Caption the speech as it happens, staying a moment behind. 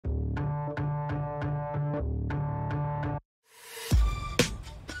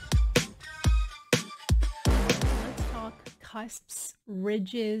cusps,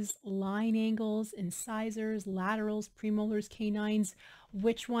 ridges, line angles, incisors, laterals, premolars, canines,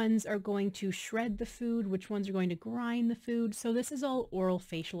 which ones are going to shred the food, which ones are going to grind the food. So this is all oral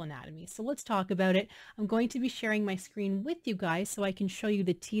facial anatomy. So let's talk about it. I'm going to be sharing my screen with you guys so I can show you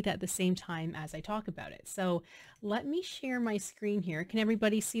the teeth at the same time as I talk about it. So let me share my screen here. Can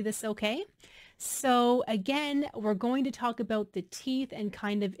everybody see this okay? So again, we're going to talk about the teeth and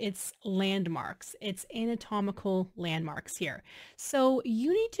kind of its landmarks, its anatomical landmarks here. So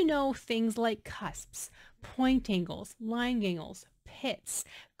you need to know things like cusps, point angles, line angles, pits,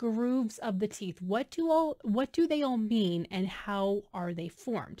 grooves of the teeth. What do they all mean and how are they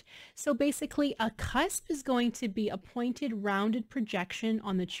formed? So basically a cusp is going to be a pointed rounded projection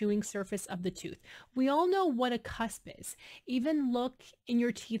on the chewing surface of the tooth. We all know what a cusp is. Even look in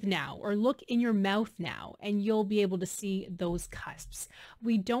your teeth now or look in your mouth now and you'll be able to see those cusps.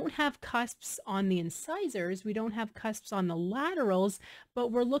 We don't have cusps on the incisors, we don't have cusps on the laterals,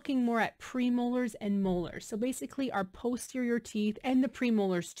 but we're looking more at premolars and molars. So basically our posterior teeth and the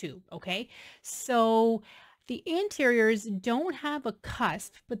premolars too, okay? So the anteriors don't have a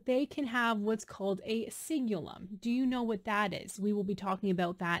cusp, but they can have what's called a cingulum. Do you know what that is? We will be talking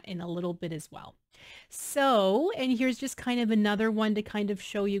about that in a little bit as well. So, and here's just kind of another one to kind of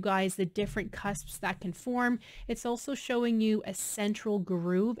show you guys the different cusps that can form. It's also showing you a central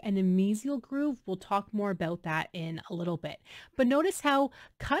groove and a mesial groove. We'll talk more about that in a little bit. But notice how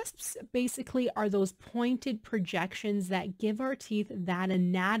cusps basically are those pointed projections that give our teeth that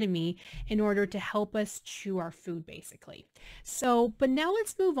anatomy in order to help us chew our food basically. So, but now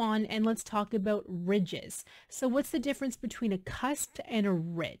let's move on and let's talk about ridges. So what's the difference between a cusp and a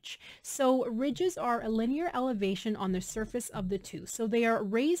ridge? So ridges are a linear elevation on the surface of the tooth. So they are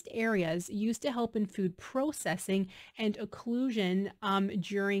raised areas used to help in food processing and occlusion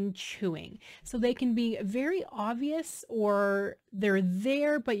during chewing. So they can be very obvious or they're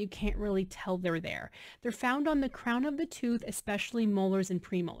there, but you can't really tell they're there. They're found on the crown of the tooth, especially molars and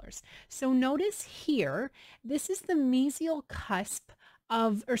premolars. So notice here, this is the mesial cusp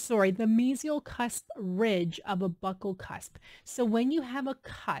the mesial cusp ridge of a buccal cusp. So when you have a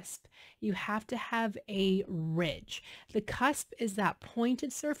cusp, you have to have a ridge. The cusp is that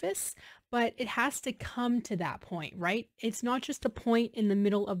pointed surface, but it has to come to that point, right? It's not just a point in the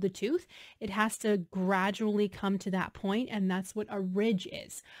middle of the tooth. It has to gradually come to that point, and that's what a ridge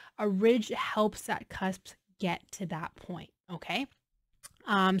is. A ridge helps that cusp get to that point, okay?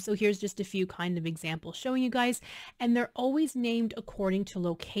 So here's just a few kind of examples showing you guys, and they're always named according to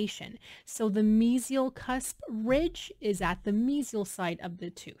location. So the mesial cusp ridge is at the mesial side of the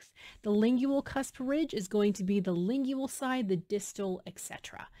tooth. The lingual cusp ridge is going to be the lingual side, the distal,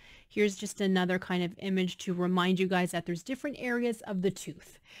 etc. Here's just another kind of image to remind you guys that there's different areas of the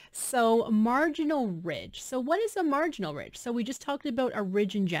tooth. So marginal ridge. So what is a marginal ridge? So we just talked about a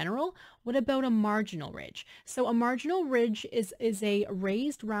ridge in general. What about a marginal ridge? So a marginal ridge is a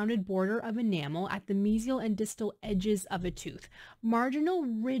raised rounded border of enamel at the mesial and distal edges of a tooth. Marginal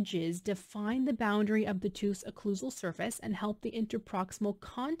ridges define the boundary of the tooth's occlusal surface and help the interproximal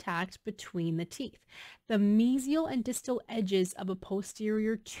contact between the teeth. The mesial and distal edges of a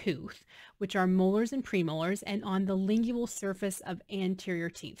posterior tooth, which are molars and premolars, and on the lingual surface of anterior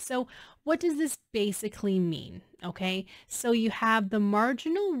teeth. So what does this basically mean? Okay, so you have the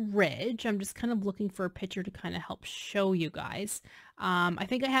marginal ridge. I'm just kind of looking for a picture to kind of help show you guys. I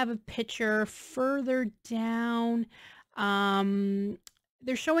think I have a picture further down.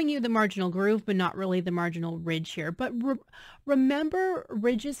 They're showing you the marginal groove, but not really the marginal ridge here. But remember,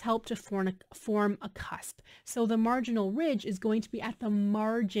 ridges help to form a cusp. So the marginal ridge is going to be at the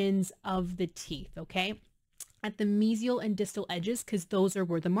margins of the teeth, okay? At the mesial and distal edges, because those are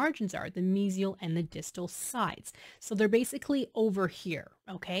where the margins are, the mesial and the distal sides. So they're basically over here,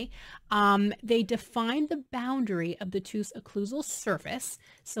 okay? They define the boundary of the tooth's occlusal surface,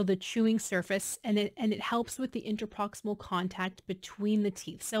 so the chewing surface, and it helps with the interproximal contact between the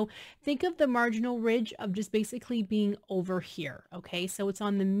teeth. So think of the marginal ridge of just basically being over here, okay? So it's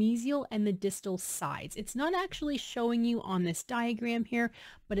on the mesial and the distal sides. It's not actually showing you on this diagram here,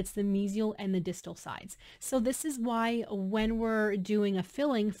 but it's the mesial and the distal sides. So this is why when we're doing a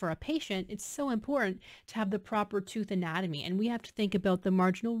filling for a patient, it's so important to have the proper tooth anatomy. And we have to think about the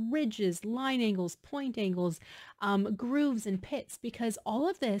marginal ridges, line angles, point angles, grooves and pits, because all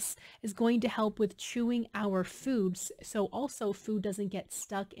of this is going to help with chewing our foods. So also food doesn't get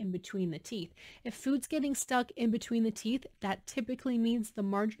stuck in between the teeth. If food's getting stuck in between the teeth, that typically means the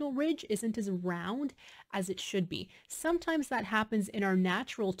marginal ridge isn't as round as it should be. Sometimes that happens in our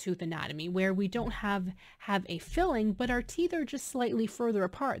natural tooth anatomy where we don't have a filling, but our teeth are just slightly further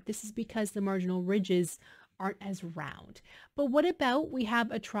apart. This is because the marginal ridges aren't as round. But what about we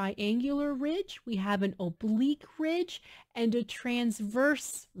have a triangular ridge, we have an oblique ridge, and a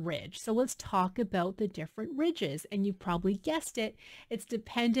transverse ridge. So let's talk about the different ridges. And you probably guessed it, it's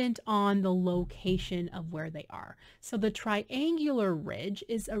dependent on the location of where they are. So the triangular ridge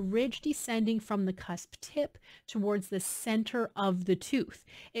is a ridge descending from the cusp tip towards the center of the tooth.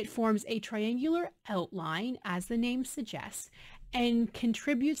 It forms a triangular outline, as the name suggests, and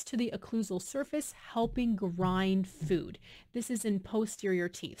contributes to the occlusal surface, helping grind food. This is in posterior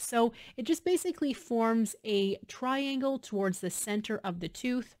teeth. So it just basically forms a triangle towards the center of the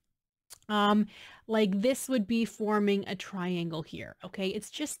tooth. Like this would be forming a triangle here, okay? It's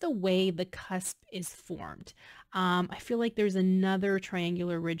just the way the cusp is formed. I feel like there's another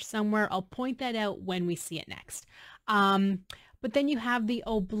triangular ridge somewhere. I'll point that out when we see it next. But then you have the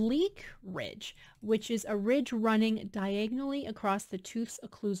oblique ridge, which is a ridge running diagonally across the tooth's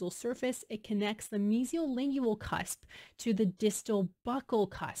occlusal surface. It connects the mesiolingual cusp to the distal buccal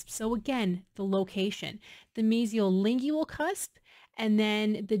cusp. So again, the location, the mesiolingual cusp, and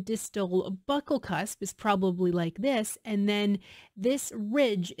then the distal buccal cusp is probably like this. And then this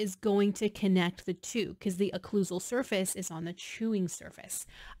ridge is going to connect the two because the occlusal surface is on the chewing surface.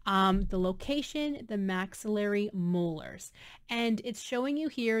 The location, the maxillary molars. And it's showing you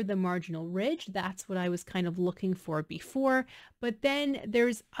here the marginal ridge. That's what I was kind of looking for before. But then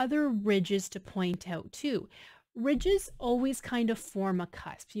there's other ridges to point out too. Ridges always kind of form a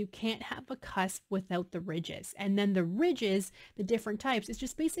cusp. You can't have a cusp without the ridges. And then the ridges, the different types, is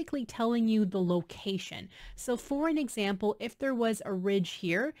just basically telling you the location. So for an example, if there was a ridge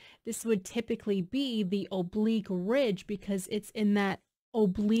here, this would typically be the oblique ridge because it's in that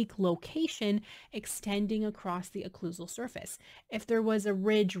oblique location extending across the occlusal surface. If there was a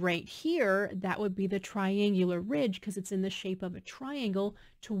ridge right here, that would be the triangular ridge because it's in the shape of a triangle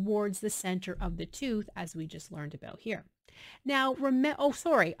towards the center of the tooth, as we just learned about here. Now,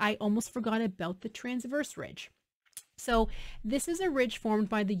 I almost forgot about the transverse ridge. So this is a ridge formed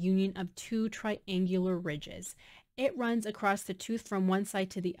by the union of two triangular ridges. It runs across the tooth from one side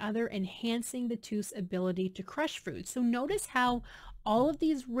to the other, enhancing the tooth's ability to crush food. So notice how all of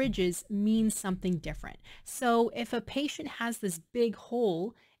these ridges mean something different. So if a patient has this big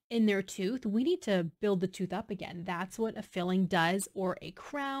hole in their tooth, we need to build the tooth up again. That's what a filling does, or a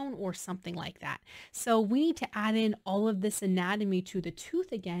crown or something like that. So we need to add in all of this anatomy to the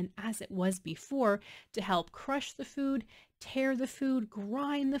tooth again as it was before to help crush the food, tear the food,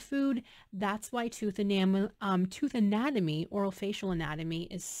 grind the food. That's why tooth anatomy, orofacial anatomy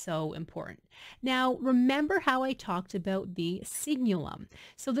is so important. Now, remember how I talked about the cingulum.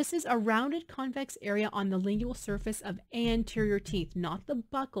 So this is a rounded convex area on the lingual surface of anterior teeth, not the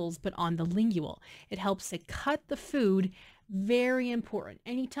buccals, but on the lingual. It helps to cut the food. Very important.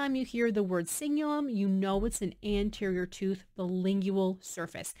 Anytime you hear the word cingulum, you know it's an anterior tooth, the lingual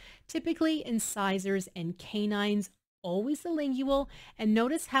surface. Typically incisors and canines, always the lingual, and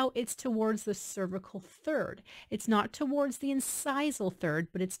notice how it's towards the cervical third. It's not towards the incisal third,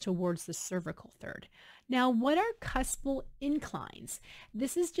 but it's towards the cervical third. Now, what are cuspal inclines?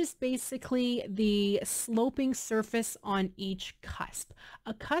 This is just basically the sloping surface on each cusp.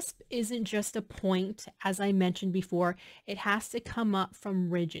 A cusp isn't just a point, as I mentioned before. It has to come up from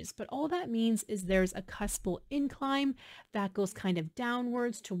ridges, but all that means is there's a cuspal incline that goes kind of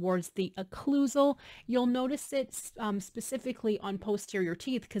downwards towards the occlusal. You'll notice it specifically on posterior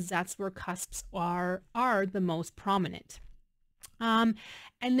teeth because that's where cusps are the most prominent.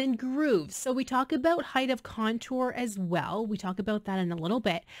 And then grooves. So we talk about height of contour as well. We talk about that in a little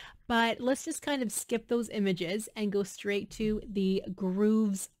bit, but let's just kind of skip those images and go straight to the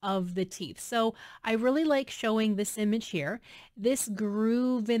grooves of the teeth. So I really like showing this image here. This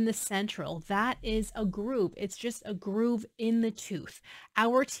groove in the central, that is a groove. It's just a groove in the tooth.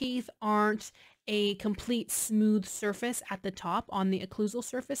 Our teeth aren't a complete smooth surface at the top on the occlusal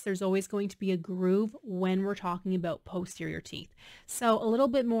surface. There's always going to be a groove when we're talking about posterior teeth. So a little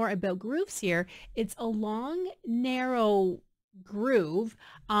bit more about grooves here. It's a long, narrow groove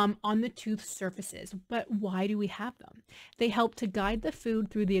on the tooth surfaces. But why do we have them? They help to guide the food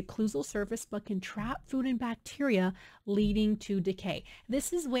through the occlusal surface but can trap food and bacteria, leading to decay.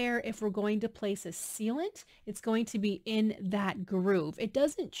 This is where if we're going to place a sealant, it's going to be in that groove. It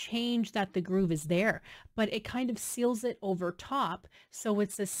doesn't change that the groove is there, but it kind of seals it over top, so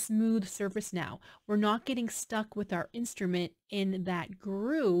it's a smooth surface now. We're not getting stuck with our instrument in that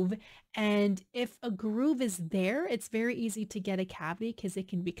groove. And if a groove is there, it's very easy to get a cavity because it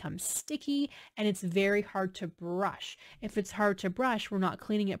can become sticky and it's very hard to brush. If it's hard to brush, we're not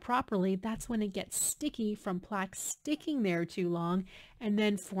cleaning it properly. That's when it gets sticky from plaque sticking there too long and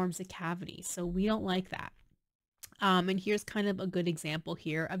then forms a cavity. So we don't like that. And here's kind of a good example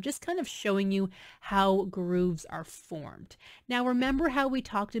here of just kind of showing you how grooves are formed. Now, remember how we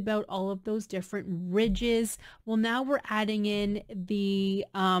talked about all of those different ridges? Well, now we're adding in the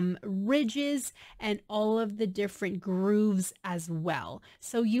ridges and all of the different grooves as well.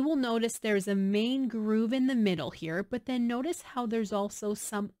 So you will notice there's a main groove in the middle here, but then notice how there's also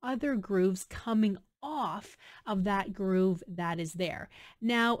some other grooves coming off of that groove that is there.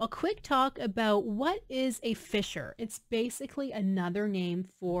 Now, a quick talk about what is a fissure. It's basically another name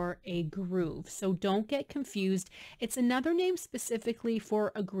for a groove. So don't get confused. It's another name specifically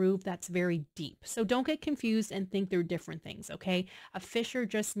for a groove that's very deep. So don't get confused and think they're different things, okay? A fissure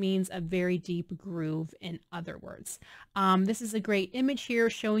just means a very deep groove, in other words. This is a great image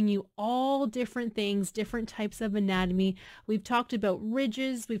here showing you all different things, different types of anatomy. We've talked about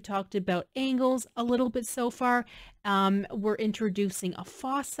ridges, we've talked about angles a little bit so far. We're introducing a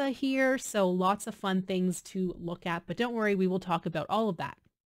fossa here, so lots of fun things to look at, but don't worry, we will talk about all of that.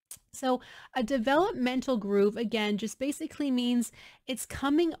 So a developmental groove, again, just basically means it's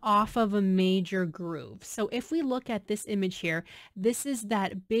coming off of a major groove. So if we look at this image here, this is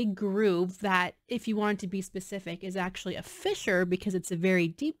that big groove that, if you want to be specific, is actually a fissure because it's a very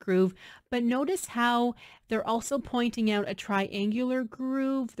deep groove. But notice how they're also pointing out a triangular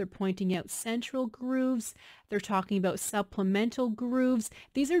groove. They're pointing out central grooves. They're talking about supplemental grooves.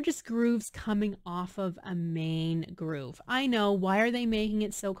 These are just grooves coming off of a main groove. I know, why are they making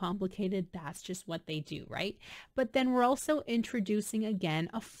it so complicated? That's just what they do, right? But then we're also introducing again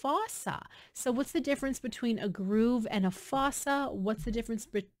a fossa. So what's the difference between a groove and a fossa? What's the difference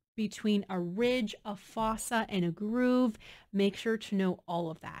between a ridge, a fossa, and a groove? Make sure to know all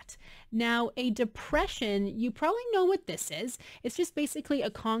of that. Now, a depression, you probably know what this is. It's just basically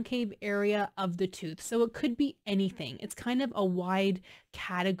a concave area of the tooth. So it could be anything. It's kind of a wide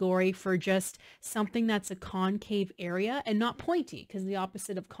category for just something that's a concave area and not pointy, because the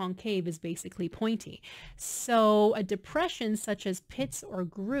opposite of concave is basically pointy. So a depression such as pits or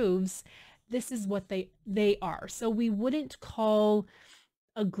grooves, this is what they are. So we wouldn't call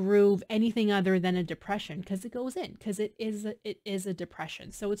a groove anything other than a depression because it goes in, because it is a depression.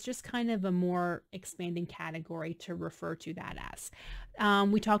 So it's just kind of a more expanding category to refer to that as.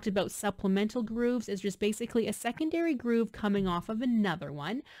 We talked about supplemental grooves is just basically a secondary groove coming off of another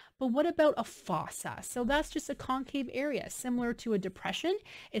one. But what about a fossa? So that's just a concave area similar to a depression.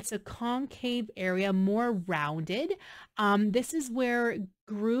 It's a concave area, more rounded. This is where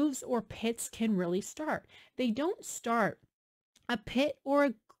grooves or pits can really start. They don't start a pit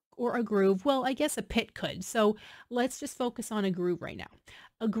or a groove. Well, I guess a pit could. So let's just focus on a groove right now.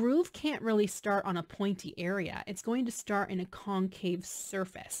 A groove can't really start on a pointy area. It's going to start in a concave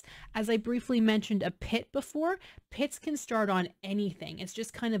surface. As I briefly mentioned a pit before, pits can start on anything. It's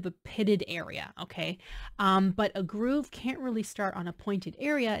just kind of a pitted area, okay? But a groove can't really start on a pointed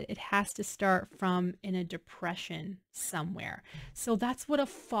area. It has to start from in a depression somewhere. So that's what a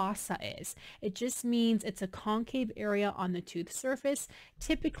fossa is. It just means it's a concave area on the tooth surface,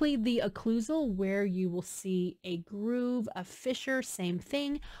 typically the occlusal, where you will see a groove, a fissure, same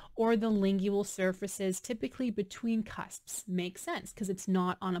thing, or the lingual surfaces, typically between cusps. Makes sense because it's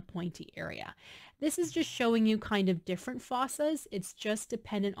not on a pointy area. This is just showing you kind of different fossas. It's just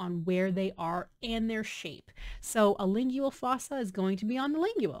dependent on where they are and their shape. So a lingual fossa is going to be on the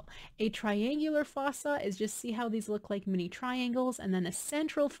lingual. A triangular fossa is just, see how these look like mini triangles, and then a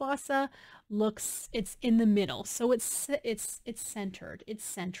central fossa looks, it's in the middle. So it's centered, it's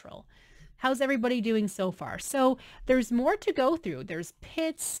central. How's everybody doing so far? So there's more to go through. There's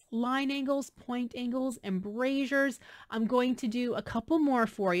pits, line angles, point angles, embrasures. I'm going to do a couple more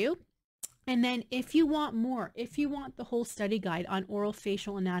for you. And then if you want more, if you want the whole study guide on oral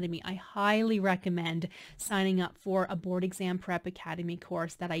facial anatomy, I highly recommend signing up for a Board Exam Prep Academy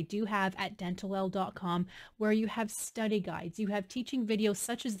course that I do have at dentalelle.com, where you have study guides, you have teaching videos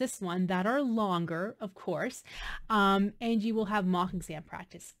such as this one that are longer, of course, and you will have mock exam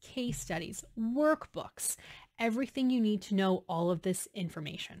practice, case studies, workbooks, everything you need to know all of this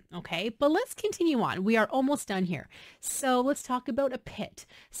information, okay? But let's continue on. We are almost done here. So let's talk about a pit.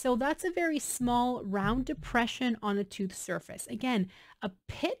 So that's a very small round depression on a tooth surface. Again, a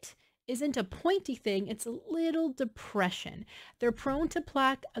pit isn't a pointy thing, it's a little depression. They're prone to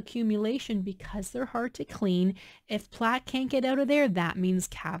plaque accumulation because they're hard to clean. If plaque can't get out of there, that means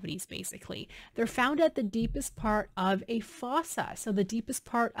cavities basically. They're found at the deepest part of a fossa, so the deepest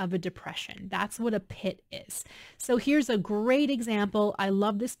part of a depression. That's what a pit is. So here's a great example. I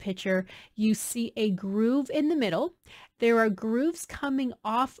love this picture. You see a groove in the middle. there are grooves coming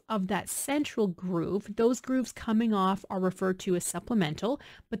off of that central groove. Those grooves coming off are referred to as supplemental,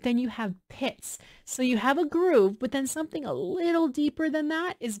 but then you have pits. So you have a groove, but then something a little deeper than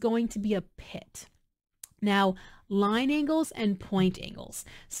that is going to be a pit. Now, line angles and point angles.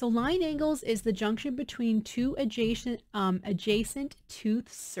 So line angles is the junction between two adjacent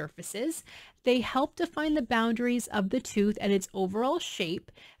tooth surfaces. They help define the boundaries of the tooth and its overall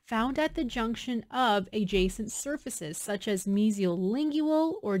shape, found at the junction of adjacent surfaces such as mesial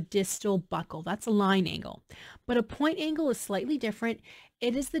lingual or distal buccal. That's a line angle. But a point angle is slightly different.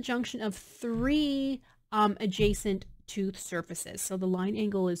 It is the junction of three adjacent tooth surfaces. So the line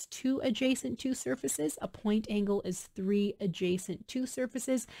angle is two adjacent tooth surfaces. A point angle is three adjacent tooth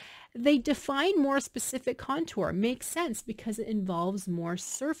surfaces. They define more specific contour. Makes sense because it involves more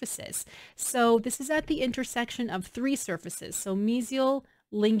surfaces. So this is at the intersection of three surfaces. So mesial,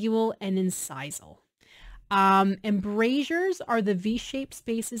 lingual, and incisal. Embrasures are the V-shaped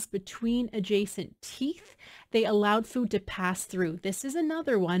spaces between adjacent teeth. They allowed food to pass through. This is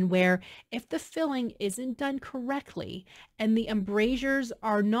another one where if the filling isn't done correctly and the embrasures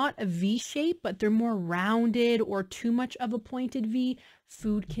are not a V shape, but they're more rounded or too much of a pointed V,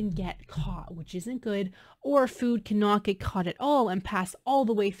 food can get caught, which isn't good, or food cannot get caught at all and pass all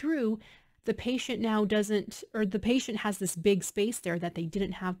the way through. The patient now doesn't, or the patient has this big space there that they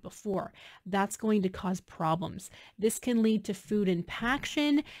didn't have before. That's going to cause problems. This can lead to food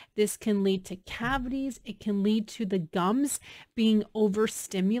impaction. This can lead to cavities. It can lead to the gums being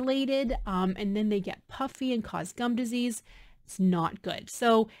overstimulated, and then they get puffy and cause gum disease. It's not good.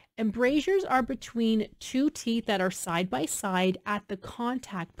 So embrasures are between two teeth that are side by side at the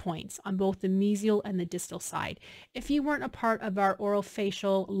contact points on both the mesial and the distal side. If you weren't a part of our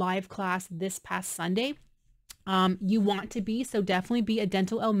orofacial live class this past Sunday, you want to be, so definitely be a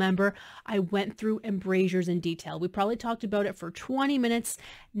Dentalelle member. I went through embrasures in detail. We probably talked about it for 20 minutes.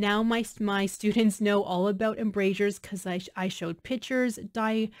 Now my students know all about embrasures because I showed pictures,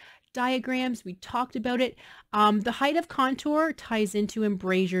 diagrams, we talked about it. The height of contour ties into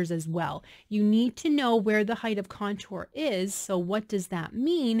embrasures as well. You need to know where the height of contour is. So what does that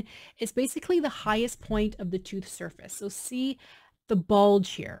mean? It's basically the highest point of the tooth surface. So see the bulge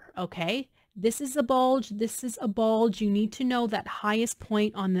here, okay? This is a bulge, this is a bulge. You need to know that highest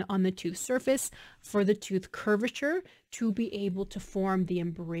point on the tooth surface for the tooth curvature to be able to form the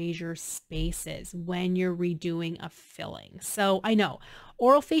embrasure spaces when you're redoing a filling. So I know,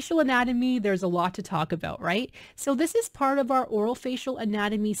 orofacial anatomy, there's a lot to talk about, right? So this is part of our orofacial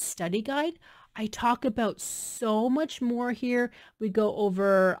anatomy study guide. I talk about so much more here. We go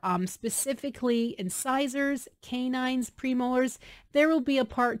over specifically incisors, canines, premolars. There will be a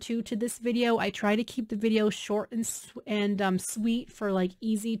part 2 to this video. I try to keep the video short and sweet for like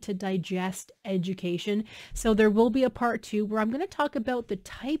easy to digest education. So there will be a part 2 where I'm going to talk about the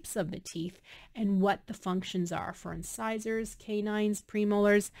types of the teeth and what the functions are for incisors, canines,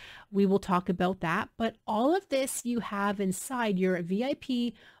 premolars. We will talk about that. But all of this you have inside your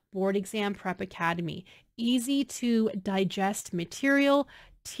VIP Board Exam Prep Academy. Easy to digest material,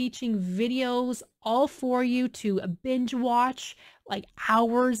 teaching videos all for you to binge watch, like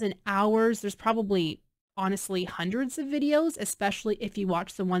hours and hours. There's probably honestly hundreds of videos, especially if you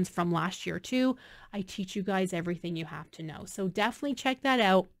watch the ones from last year too. I teach you guys everything you have to know. So definitely check that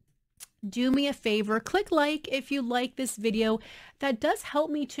out. Do me a favor, click like if you like this video. That does help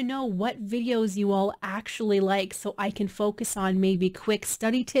me to know what videos you all actually like so I can focus on maybe quick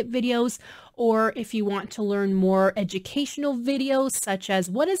study tip videos, or if you want to learn more educational videos such as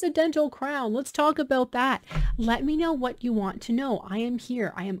what is a dental crown? Let's talk about that. Let me know what you want to know. I am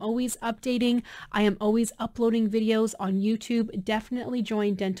here. I am always updating. I am always uploading videos on YouTube. Definitely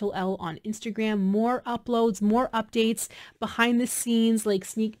join Dentalelle on Instagram. More uploads, more updates, behind the scenes, like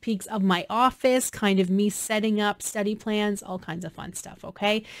sneak peeks of my office, kind of me setting up study plans, all kinds of fun stuff,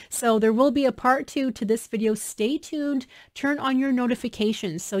 okay? So there will be a part 2 to this video. Stay tuned. Turn on your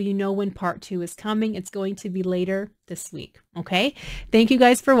notifications so you know when part 2 is coming. It's going to be later this week, okay? Thank you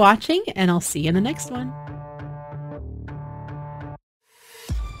guys for watching, and I'll see you in the next one.